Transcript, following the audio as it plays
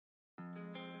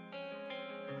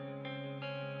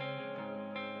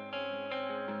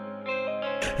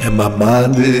and my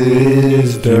mind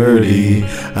is dirty.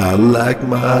 I like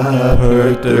my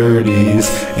her 30s,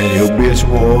 and your bitch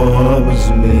warms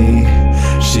me.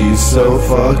 She's so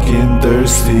fucking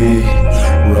thirsty.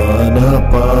 Run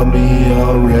up on me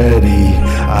already.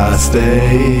 I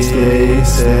stay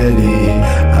steady.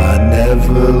 I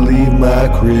never leave my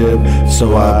crib,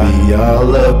 so I be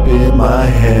all up in my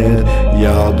head.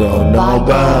 Y'all don't know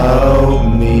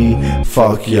about me.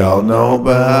 Fuck y'all know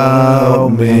about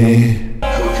me.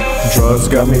 Drugs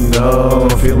got me numb,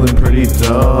 feeling pretty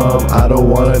dumb. I don't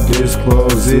wanna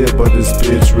disclose it, but this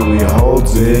bitch really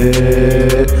holds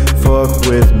it. Fuck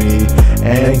with me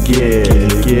and get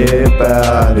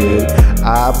about it.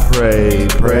 I pray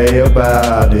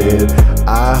about it.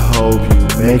 I hope you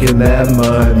making that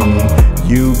money.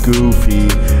 You goofy,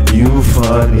 you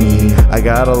funny. I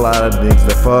got a lot of niggas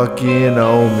that fucking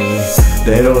owe me.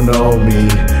 They don't know me,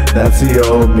 that's the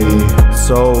old me.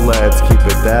 So let's keep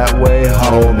it that way,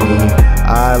 homie.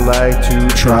 I like to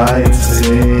try and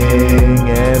sing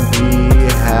and be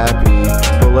happy,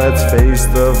 but let's face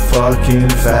the fucking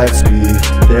facts,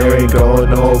 there ain't going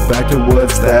no back to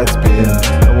what's that's been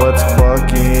and what's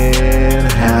fucking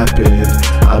happened.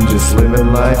 I'm just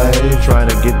living life, trying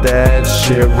to get that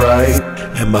shit right,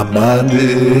 and my mind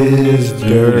is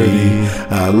dirty.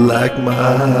 I like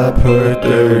my per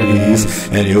 30s,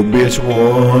 and your bitch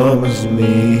warms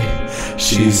me.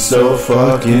 She's so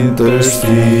fucking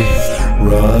thirsty.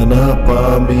 Run up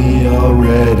on me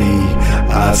already.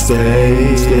 I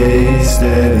stay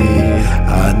steady.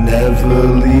 I never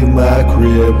leave my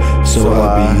crib, so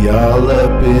I be all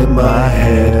up in my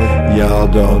head. Y'all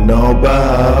don't know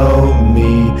about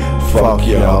me. Fuck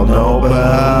y'all know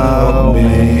about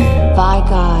me. By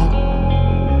God.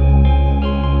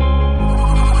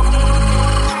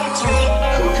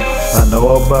 I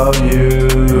know about you.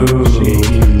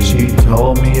 She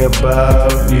told me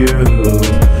about you.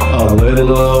 A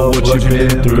little of what you've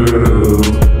been through.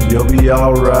 You'll be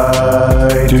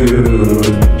alright, dude.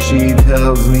 She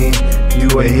tells me you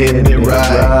ain't hitting it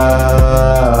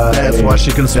right. That's why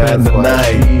she can spend the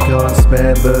night. She gonna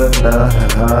spend the night.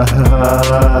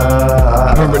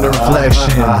 Permanent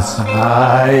reflections.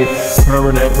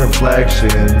 Permanent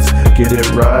reflections. Get it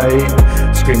right.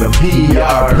 Screaming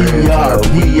PR, PR,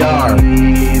 PR.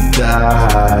 We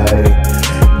die.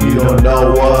 You don't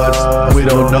know us, we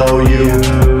don't know you,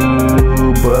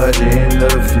 but in the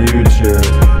future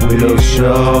we'll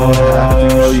show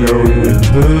you.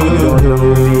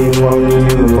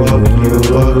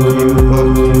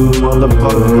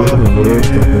 Motherfucker, fuck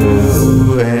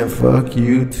you, and fuck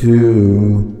you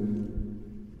too,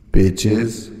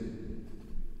 bitches.